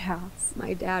the lighthouse.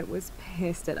 My dad was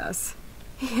pissed at us.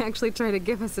 He actually tried to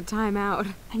give us a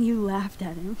timeout. And you laughed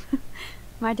at him.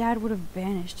 My dad would have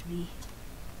banished me.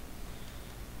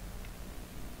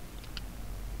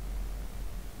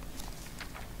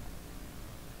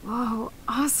 Whoa,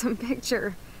 awesome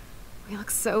picture. We look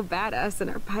so badass in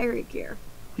our pirate gear.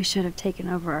 We should have taken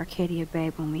over Arcadia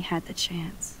Bay when we had the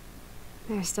chance.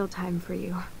 There's still time for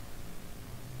you.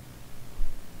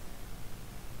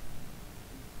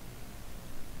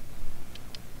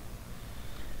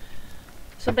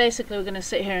 So basically we're going to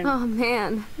sit here and... Oh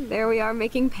man, there we are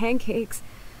making pancakes.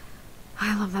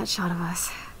 I love that shot of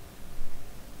us.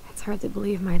 It's hard to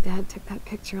believe my dad took that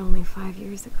picture only 5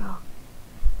 years ago.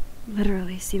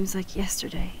 Literally seems like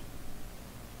yesterday.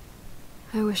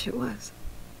 I wish it was.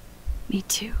 Me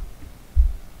too.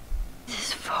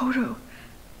 This photo...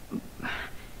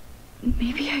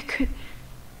 Maybe I could...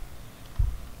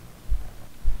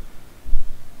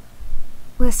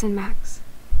 Listen, Max.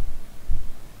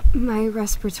 My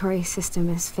respiratory system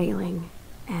is failing,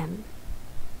 and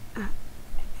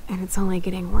it's only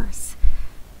getting worse.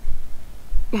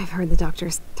 I've heard the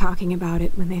doctors talking about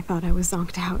it when they thought I was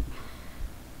zonked out.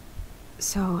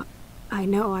 So, I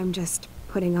know I'm just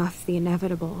putting off the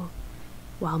inevitable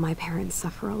while my parents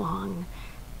suffer along,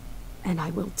 and I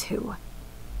will too.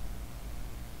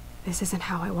 This isn't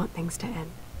how I want things to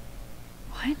end.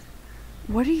 What?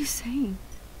 What are you saying?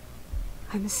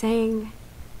 I'm saying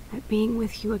that being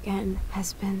with you again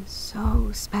has been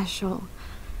so special.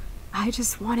 I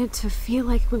just wanted to feel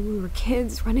like when we were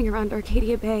kids running around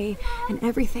Arcadia Bay and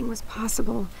everything was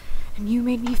possible, and you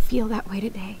made me feel that way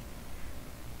today.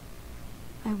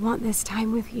 I want this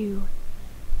time with you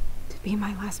to be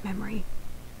my last memory.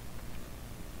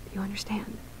 Do you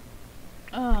understand?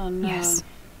 Oh no. Yes,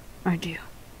 I do.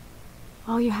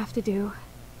 All you have to do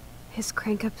is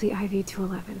crank up the IV to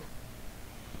 11.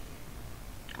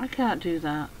 I can't do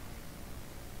that.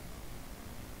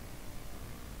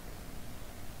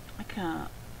 I can't.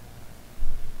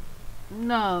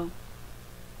 No.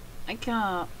 I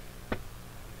can't.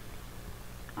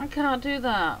 I can't do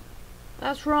that.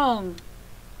 That's wrong.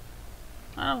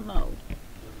 I don't know.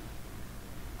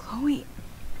 Chloe,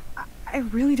 I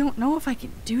really don't know if I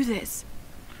can do this.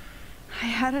 I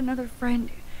had another friend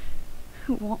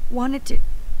who wanted to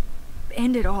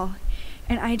end it all,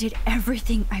 and I did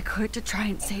everything I could to try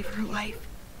and save her life.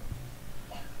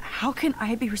 How can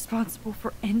I be responsible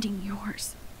for ending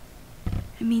yours?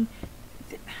 I mean,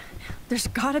 there's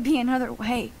gotta be another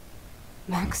way.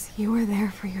 Max, you were there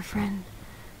for your friend,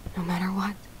 no matter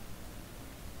what.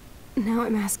 Now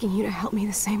I'm asking you to help me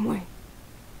the same way.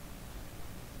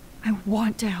 I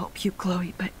want to help you,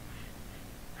 Chloe, but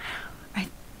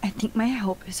I think my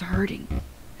help is hurting.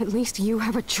 At least you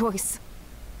have a choice.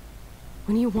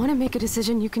 When you want to make a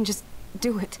decision, you can just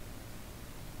do it.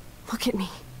 Look at me.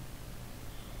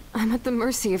 I'm at the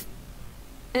mercy of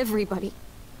everybody.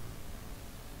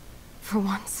 For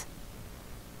once,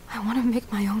 I want to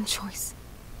make my own choice.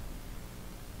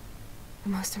 The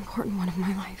most important one of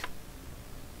my life.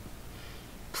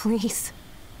 Please.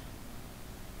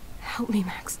 Help me,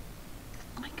 Max.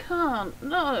 I can't.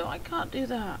 No, I can't do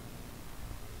that.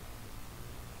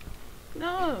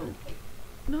 No.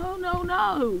 No, no,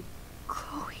 no.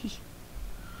 Chloe.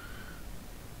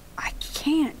 I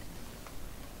can't.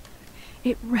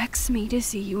 It wrecks me to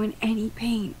see you in any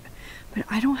pain, but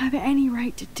I don't have any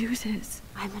right to do this.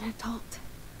 I'm an adult.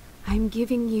 I'm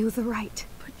giving you the right.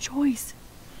 But Joyce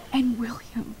and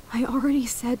William... I already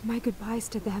said my goodbyes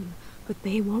to them, but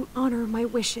they won't honor my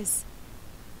wishes.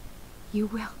 You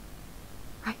will,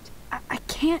 right? I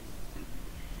can't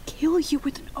kill you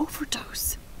with an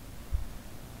overdose.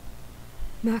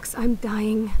 Max, I'm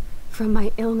dying from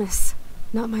my illness,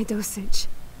 not my dosage.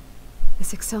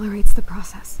 This accelerates the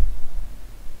process.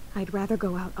 I'd rather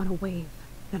go out on a wave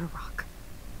than a rock.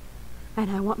 And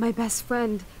I want my best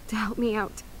friend to help me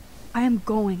out. I am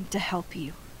going to help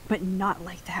you, but not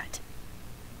like that.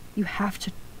 You have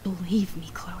to believe me,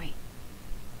 Chloe.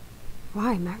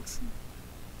 Why, Max?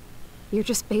 You're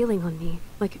just bailing on me,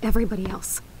 like everybody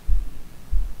else.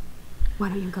 Why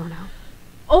don't you go now?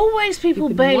 Always people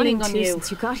You've been bailing wanting on to you.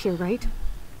 since you got here, right?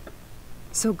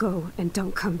 So go and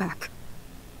don't come back.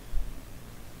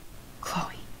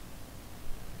 Chloe,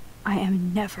 I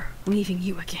am never leaving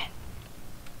you again.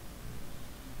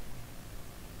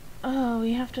 Oh,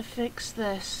 we have to fix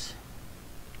this.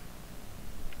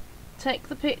 Take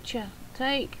the picture.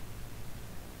 Take.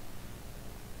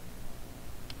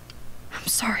 I'm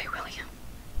sorry, William.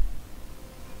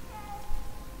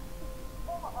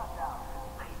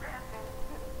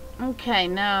 Okay,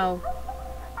 now.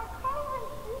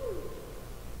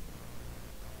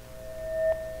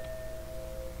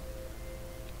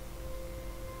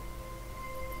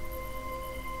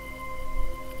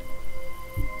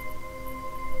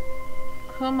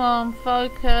 Come on,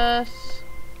 focus.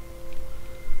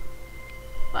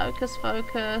 Focus,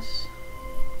 focus.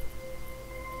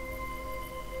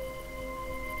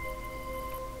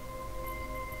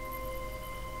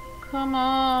 Come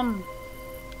on.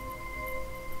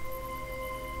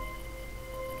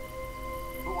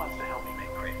 Who wants to help me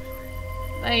make crepes?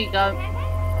 There you go.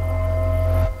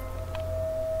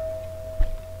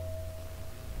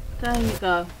 There you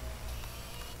go.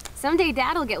 Someday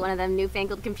Dad'll get one of them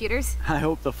newfangled computers. I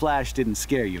hope the flash didn't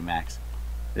scare you, Max.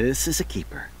 This is a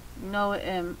keeper. No, it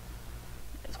isn't.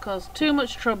 It's caused too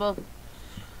much trouble.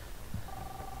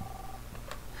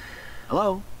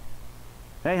 Hello?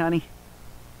 Hey, honey.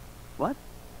 What?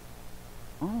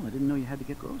 Oh, I didn't know you had to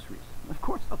get groceries. Of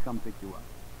course I'll come pick you up.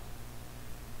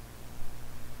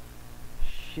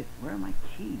 Shit, where are my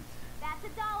keys? That's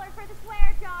 $1 for the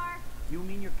swear jar. You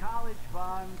mean your college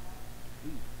fund?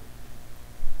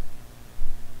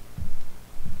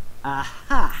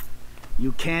 Aha!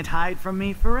 You can't hide from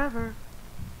me forever.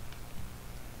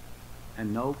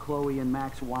 And no Chloe and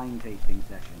Max wine tasting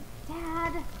session.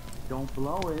 Dad. Don't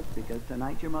blow it, because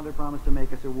tonight your mother promised to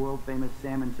make us a world-famous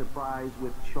salmon surprise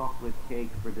with chocolate cake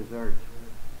for dessert.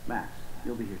 Max,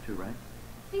 you'll be here too, right?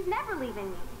 She's never leaving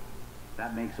me.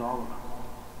 That makes all of us.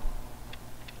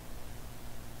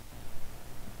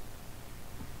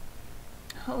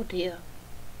 Oh dear.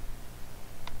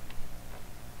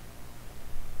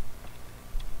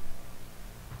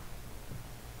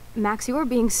 Max, you are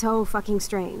being so fucking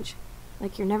strange.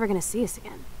 Like you're never gonna see us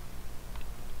again.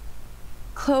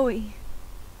 Chloe,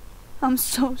 I'm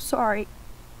so sorry.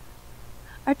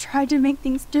 I tried to make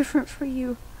things different for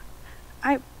you.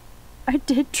 I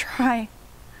did try.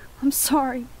 I'm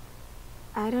sorry.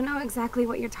 I don't know exactly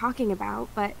what you're talking about,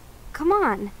 but come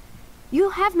on.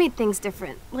 You have made things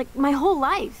different, like my whole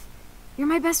life. You're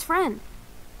my best friend.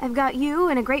 I've got you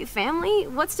and a great family.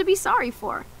 What's to be sorry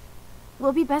for?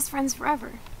 We'll be best friends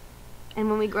forever. And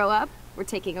when we grow up, we're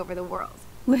taking over the world.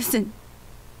 Listen,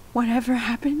 whatever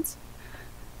happens,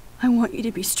 I want you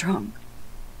to be strong.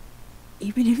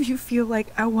 even if you feel like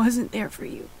I wasn't there for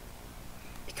you.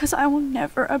 Because I will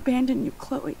never abandon you,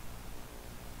 Chloe.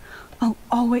 I'll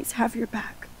always have your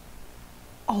back.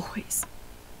 Always.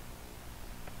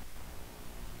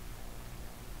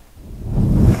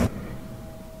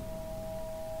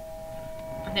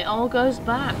 And it all goes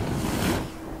back.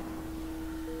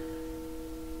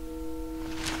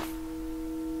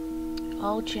 It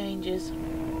all changes.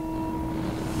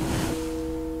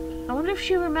 I wonder if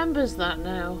she remembers that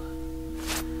now.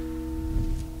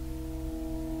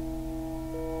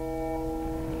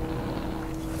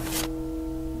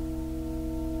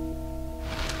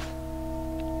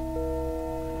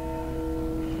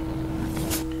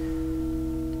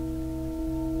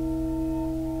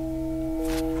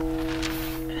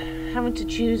 Having to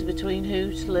choose between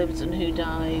who lives and who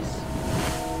dies.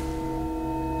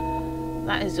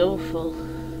 That is awful.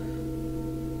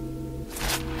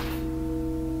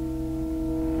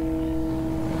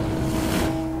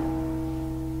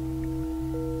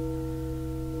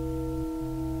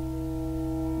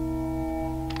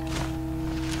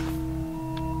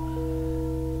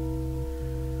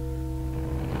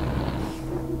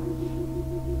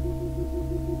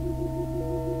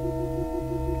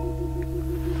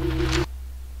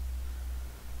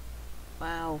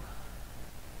 Wow.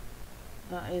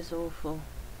 That is awful.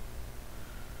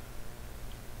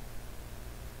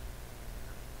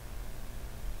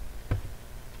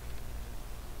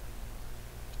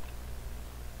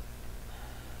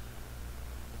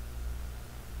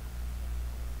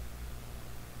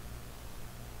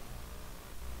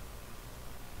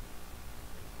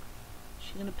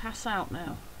 She's gonna pass out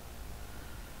now.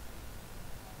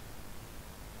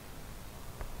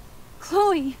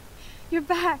 Chloe, you're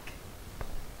back.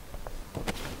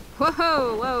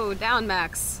 Whoa, whoa, down,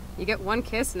 Max. You get one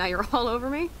kiss, now you're all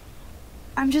over me?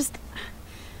 I'm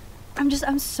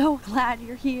so glad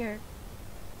you're here.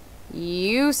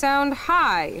 You sound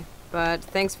high, but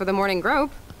thanks for the morning grope.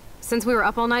 Since we were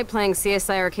up all night playing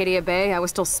CSI Arcadia Bay, I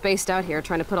was still spaced out here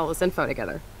trying to put all this info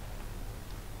together.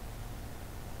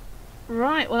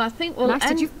 Right, well I think we'll Max,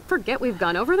 did you forget we've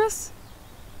gone over this?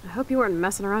 I hope you weren't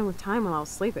messing around with time while I was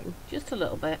sleeping. Just a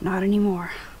little bit. Not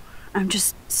anymore. I'm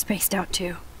just spaced out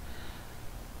too.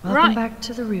 Welcome back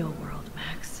to the real world,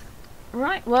 Max.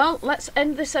 Right, well, let's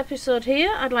end this episode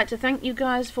here. I'd like to thank you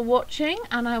guys for watching,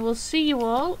 and I will see you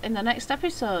all in the next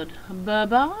episode.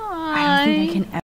 Bye-bye. I don't think I can